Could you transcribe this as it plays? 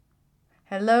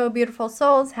Hello, beautiful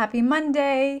souls. Happy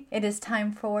Monday. It is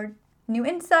time for new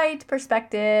insight,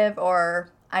 perspective, or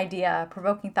idea,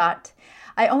 provoking thought.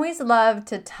 I always love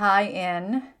to tie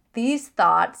in these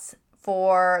thoughts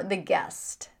for the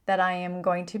guest that I am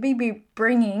going to be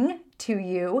bringing to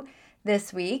you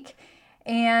this week.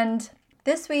 And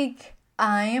this week,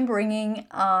 I am bringing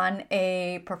on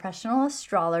a professional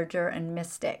astrologer and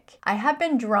mystic. I have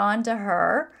been drawn to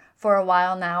her for a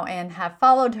while now and have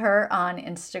followed her on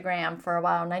Instagram for a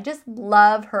while. And I just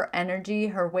love her energy,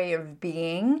 her way of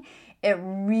being. It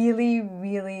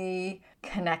really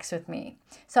connects with me.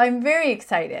 So I'm very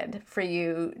excited for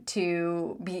you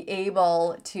to be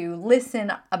able to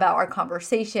listen about our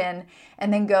conversation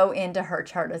and then go into her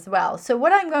chart as well. So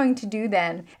what I'm going to do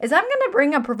then is I'm going to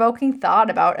bring a provoking thought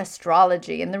about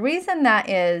astrology. And the reason that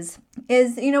is,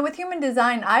 with human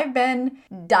design, I've been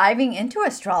diving into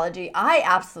astrology. I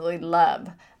absolutely love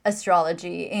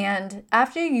astrology. And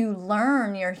after you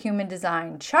learn your human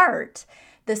design chart,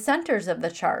 the centers of the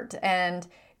chart, and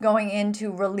going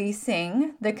into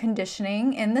releasing the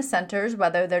conditioning in the centers,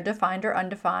 whether they're defined or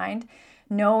undefined,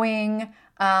 knowing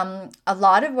a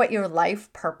lot of what your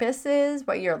life purpose is,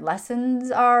 what your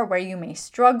lessons are, where you may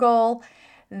struggle.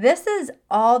 This is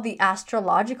all the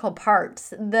astrological parts,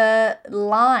 the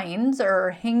lines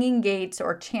or hanging gates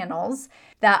or channels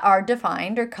that are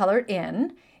defined or colored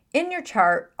in your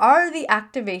chart are the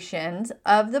activations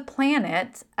of the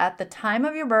planets at the time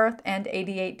of your birth and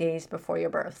 88 days before your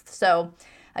birth. So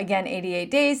again, 88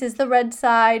 days is the red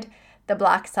side, the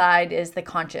black side is the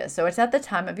conscious. So it's at the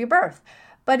time of your birth.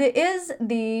 But it is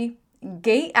the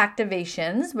gate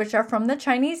activations, which are from the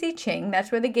Chinese I Ching. That's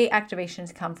where the gate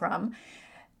activations come from.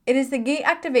 It is the gate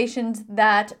activations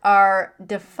that are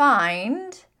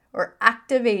defined or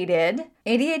activated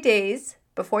 88 days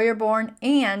before you're born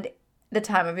and the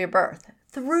time of your birth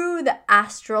through the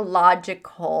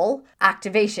astrological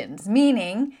activations,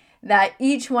 meaning that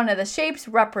each one of the shapes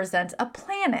represents a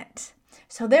planet.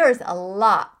 So there is a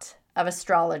lot of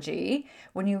astrology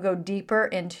when you go deeper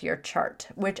into your chart,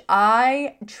 which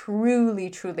I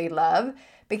truly love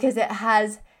because it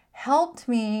has helped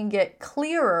me get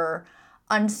clearer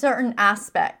on certain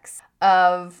aspects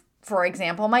of, for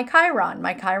example, my Chiron.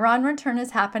 My Chiron return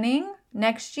is happening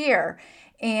next year.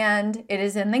 And it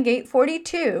is in the gate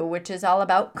 42, which is all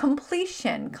about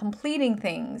completion, completing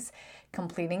things,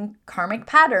 completing karmic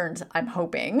patterns, I'm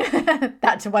hoping.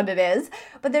 That's what it is.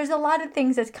 But there's a lot of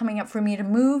things that's coming up for me to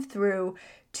move through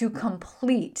to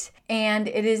complete. And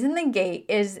it is in the gate,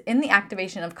 is in the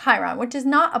activation of Chiron, which is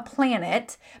not a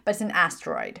planet, but it's an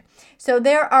asteroid. So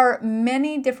there are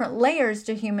many different layers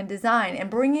to human design, and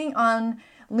bringing on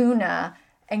Luna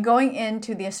and going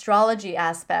into the astrology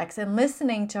aspects and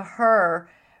listening to her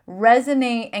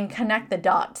resonate and connect the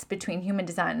dots between human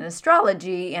design and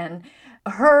astrology and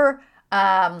her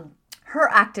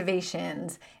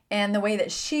activations and the way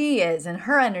that she is and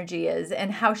her energy is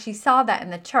and how she saw that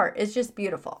in the chart is just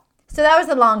beautiful. So that was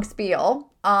a long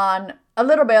spiel on a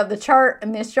little bit of the chart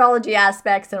and the astrology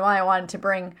aspects and why I wanted to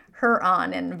bring her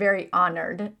on, and very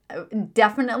honored.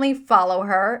 Definitely follow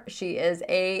her. She is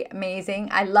amazing.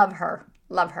 I love her.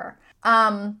 Love her.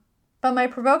 But my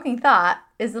provoking thought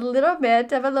is a little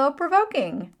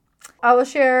provoking. I will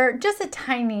share just a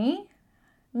tiny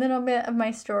little bit of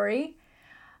my story.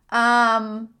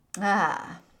 As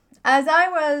I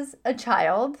was a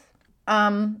child,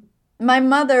 my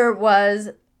mother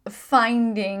was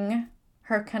finding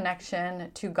her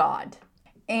connection to God.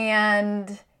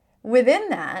 And within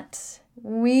that,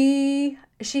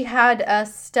 she had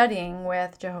us studying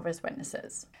with Jehovah's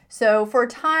Witnesses. So for a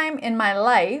time in my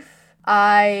life,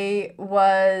 I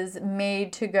was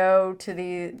made to go to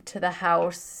the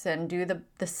house and do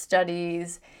the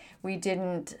studies. We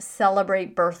didn't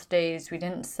celebrate birthdays. We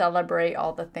didn't celebrate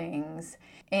all the things.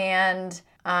 And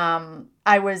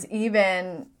I was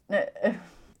even,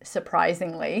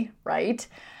 surprisingly, right?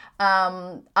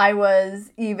 I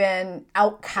was even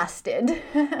outcasted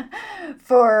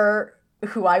for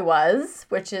who I was,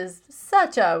 which is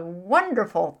such a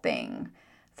wonderful thing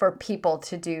for people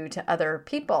to do to other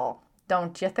people,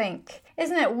 don't you think?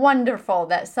 Isn't it wonderful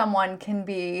that someone can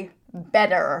be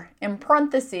better, in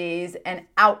parentheses, and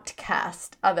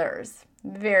outcast others?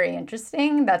 Very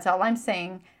interesting. That's all I'm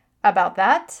saying about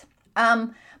that.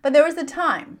 But there was a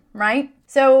time, right?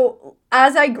 So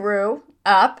as I grew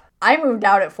up, I moved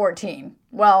out at 14.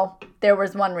 Well, there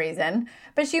was one reason,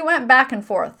 but she went back and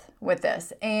forth with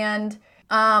this. And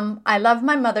I love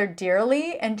my mother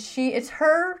dearly, and it's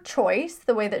her choice,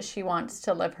 the way that she wants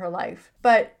to live her life.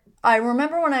 But I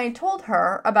remember when I told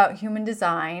her about human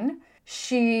design,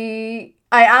 I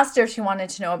asked her if she wanted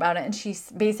to know about it, and she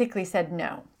basically said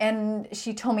no. And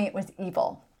she told me it was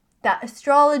evil. That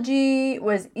astrology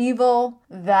was evil,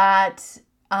 that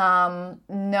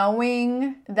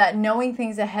knowing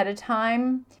things ahead of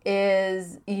time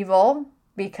is evil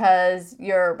because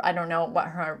I don't know what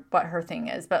her thing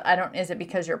is, but is it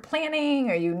because you're planning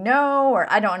or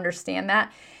I don't understand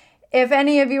that. If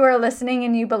any of you are listening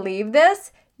and you believe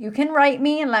this, you can write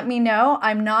me and let me know.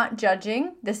 I'm not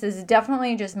judging. This is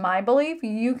definitely just my belief.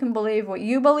 You can believe what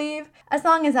you believe as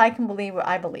long as I can believe what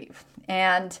I believe.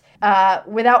 And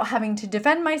without having to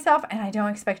defend myself, and I don't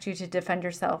expect you to defend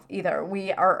yourself either.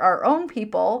 We are our own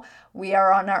people. We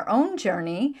are on our own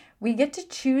journey. We get to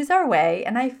choose our way.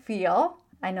 And I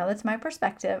know that's my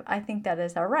perspective. I think that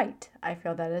is our right. I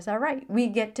feel that is our right. We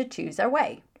get to choose our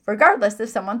way, regardless if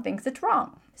someone thinks it's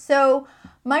wrong. So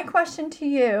my question to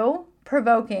you,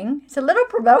 it's a little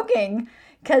provoking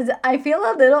because I feel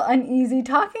a little uneasy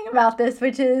talking about this,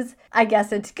 which is, I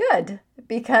guess it's good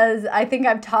because I think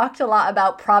I've talked a lot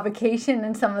about provocation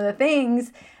and some of the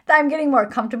things that I'm getting more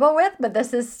comfortable with, but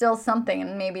this is still something,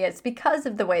 and maybe it's because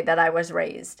of the way that I was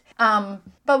raised. But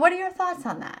what are your thoughts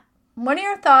on that? What are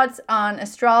your thoughts on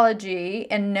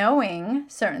astrology and knowing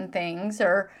certain things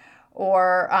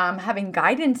or having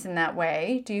guidance in that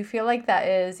way? Do you feel like that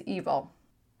is evil?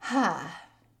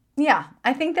 Yeah,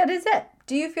 I think that is it.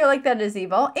 Do you feel like that is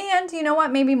evil? And you know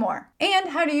what? Maybe more. And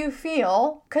how do you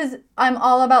feel? Because I'm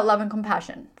all about love and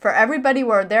compassion for everybody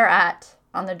where they're at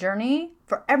on the journey,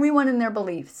 for everyone in their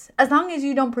beliefs. As long as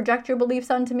you don't project your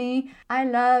beliefs onto me, I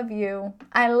love you.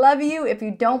 I love you if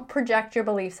you don't project your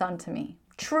beliefs onto me.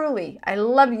 Truly, I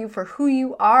love you for who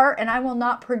you are, and I will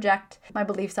not project my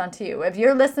beliefs onto you. If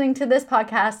you're listening to this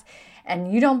podcast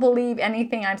and you don't believe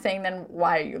anything I'm saying, then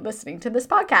why are you listening to this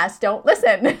podcast? Don't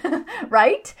listen,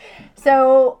 right?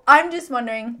 So I'm just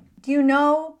wondering, do you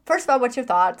know, first of all, what's your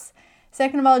thoughts?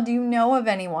 Second of all, do you know of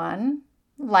anyone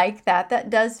like that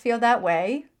does feel that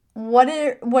way? What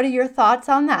are your thoughts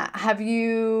on that? Have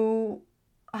you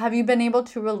been able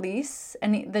to release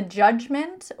the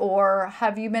judgment, or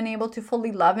have you been able to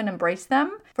fully love and embrace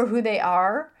them for who they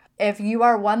are? If you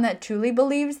are one that truly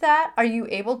believes that, are you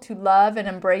able to love and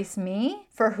embrace me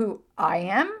for who I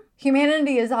am?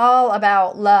 Humanity is all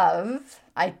about love.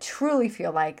 I truly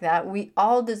feel like that. We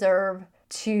all deserve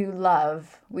to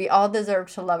love. We all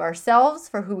deserve to love ourselves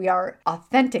for who we are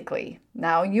authentically.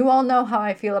 Now, you all know how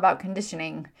I feel about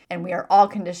conditioning, and we are all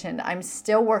conditioned. I'm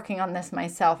still working on this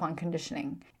myself on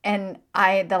conditioning. And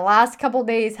the last couple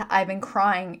days, I've been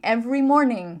crying every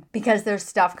morning because there's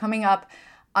stuff coming up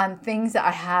on things that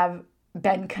I have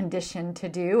been conditioned to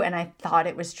do, and I thought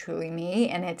it was truly me,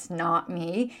 and it's not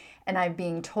me. And I'm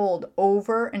being told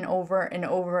over and over and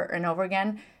over and over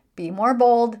again, be more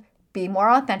bold, be more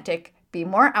authentic, be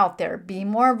more out there, be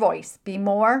more voice, be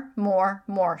more.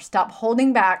 Stop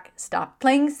holding back, stop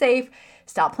playing safe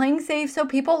so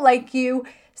people like you.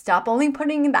 Stop only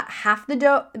putting that half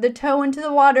the toe into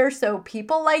the water so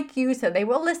people like you, so they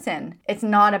will listen. It's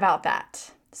not about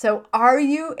that. So are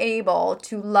you able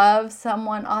to love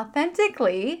someone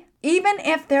authentically, even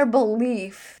if their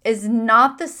belief is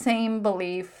not the same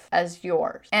belief as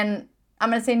yours? And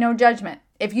I'm going to say no judgment.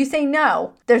 If you say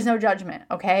no, there's no judgment,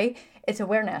 okay? It's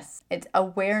awareness. It's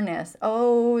awareness.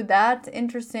 Oh, that's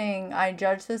interesting. I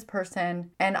judge this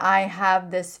person and I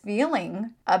have this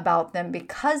feeling about them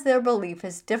because their belief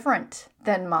is different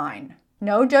than mine.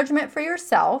 No judgment for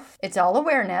yourself. It's all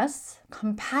awareness,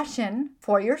 compassion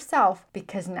for yourself,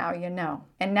 because now you know.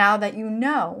 And now that you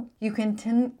know, you can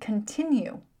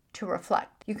continue to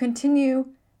reflect. You continue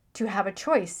to have a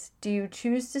choice. Do you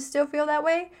choose to still feel that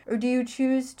way? Or do you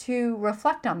choose to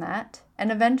reflect on that?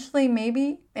 And eventually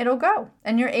maybe it'll go.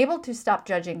 And you're able to stop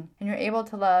judging. And you're able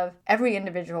to love every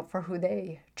individual for who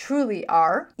they truly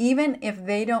are, even if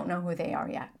they don't know who they are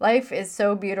yet. Life is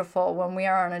so beautiful when we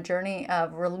are on a journey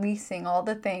of releasing all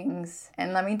the things.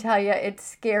 And let me tell you, it's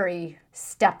scary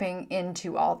stepping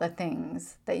into all the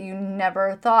things that you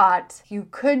never thought you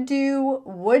could do,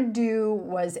 would do,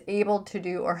 was able to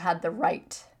do, or had the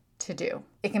right to do.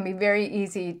 It can be very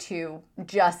easy to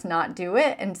just not do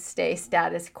it and stay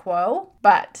status quo.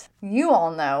 But you all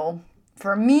know,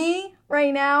 for me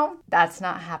right now, that's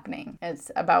not happening. It's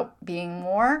about being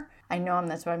more. I know, and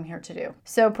that's what I'm here to do.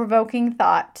 So, provoking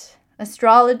thought.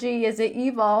 Astrology, is it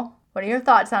evil? What are your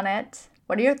thoughts on it?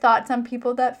 What are your thoughts on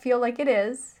people that feel like it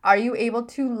is? Are you able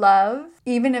to love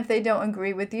even if they don't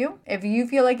agree with you? If you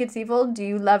feel like it's evil, do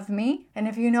you love me? And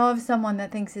if you know of someone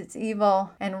that thinks it's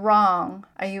evil and wrong,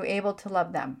 are you able to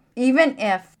love them? Even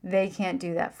if they can't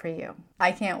do that for you.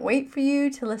 I can't wait for you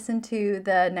to listen to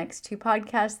the next 2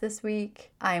 podcasts this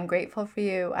week. I am grateful for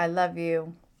you. I love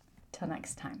you. Till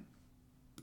next time.